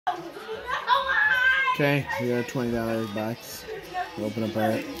Okay, we got a $20 box. We'll open up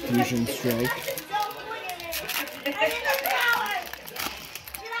our Fusion Strike.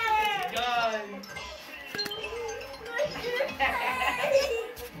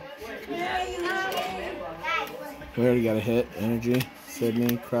 We already got a hit. Energy,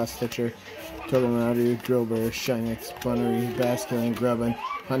 Sydney, Cross Stitcher, Total Marauder, Drill Bear, Shinix, Bunnery, Basculine, Grubbin,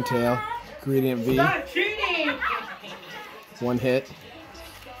 Huntail, Gradient V. One hit.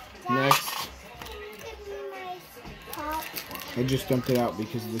 Next. I just dumped it out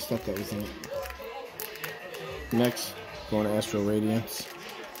because of the stuff that was in it. Next, going to Astral Radiance.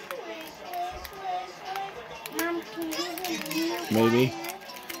 Maybe.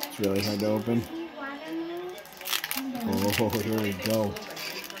 It's really hard to open. Oh, here we go.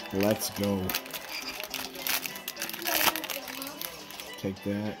 Let's go. Take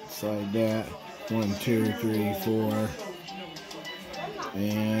that, slide that. 1, 2, 3, 4.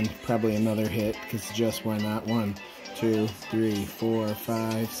 And probably another hit, because just why not? 1, 2, 3, 4,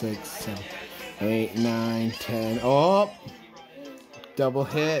 5, 6, 7, 8, 9, 10. Oh! Double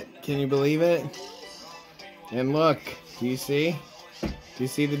hit. Can you believe it? And look, do you see? Do you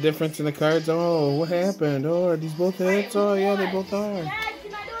see the difference in the cards? Oh, what happened? Oh, are these both hits? Oh, yeah, they both are.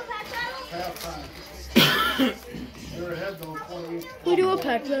 We do a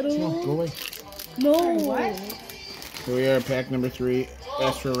pack battle. No, go away. No. What? Here we are, pack number 3,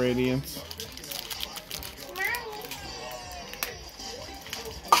 Astral Radiance.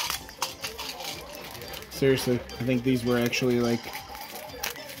 Seriously, I think these were actually like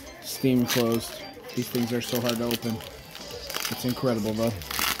steam closed. These things are so hard to open. It's incredible though.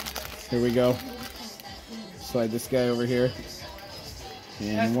 Here we go. Slide this guy over here.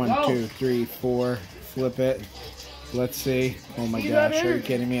 And 1, 2, 3, 4. Flip it. Let's see. Oh my gosh, are you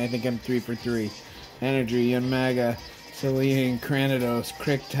kidding me? I think I'm 3 for 3. Energy, Yamaga, Celine, Cranidos,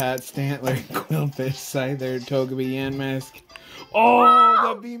 Cricktot, Stantler, Quillfish, Scyther, Togepi, Yanmask.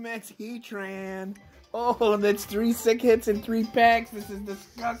 Oh, the VMAX Heatran. Oh, that's 3 sick hits in 3 packs. This is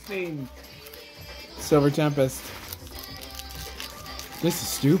disgusting. Silver Tempest. This is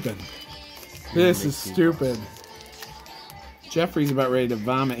stupid. This is stupid. Jeffrey's about ready to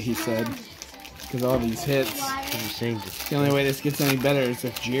vomit, he said. Because all these hits. The only way this gets any better is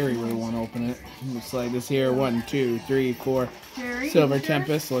if Jerry would want to open it. We'll slide this here. 1, 2, 3, 4. Jerry, Silver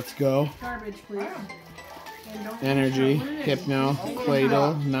Tempest. Let's go. garbage, please. Energy. Hypno.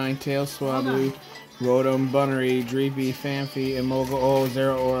 Claydol. Ninetales. Swablu. Rotom. Bunnery. Dreepy. Fanfi. Immogul. Oh,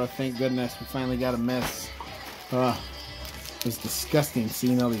 Zero Aura. Thank goodness. We finally got a miss. Oh, it was disgusting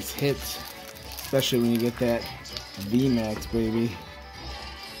seeing all these hits. Especially when you get that VMAX, baby.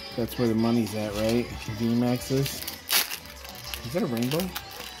 That's where the money's at, right? VMAXs. Is that a rainbow?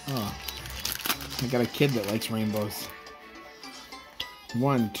 Oh. I got a kid that likes rainbows.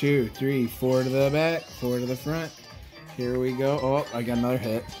 1, 2, 3, 4 to the back, 4 to the front. Here we go. Oh, I got another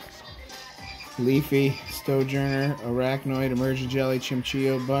hit. Leafy, Stojourner, Arachnoid, Emergijelly,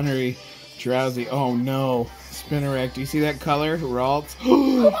 Chimchio, Bunnery, Drowsy. Oh no. Spinnerack. Do you see that color? Ralts.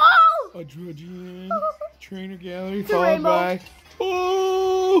 A Drudgeon. Trainer Gallery, followed by...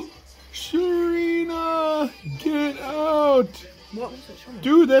 Oh! Sharina! Get out!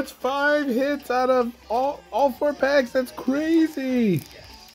 Dude, that's 5 hits out of all 4 packs. That's crazy.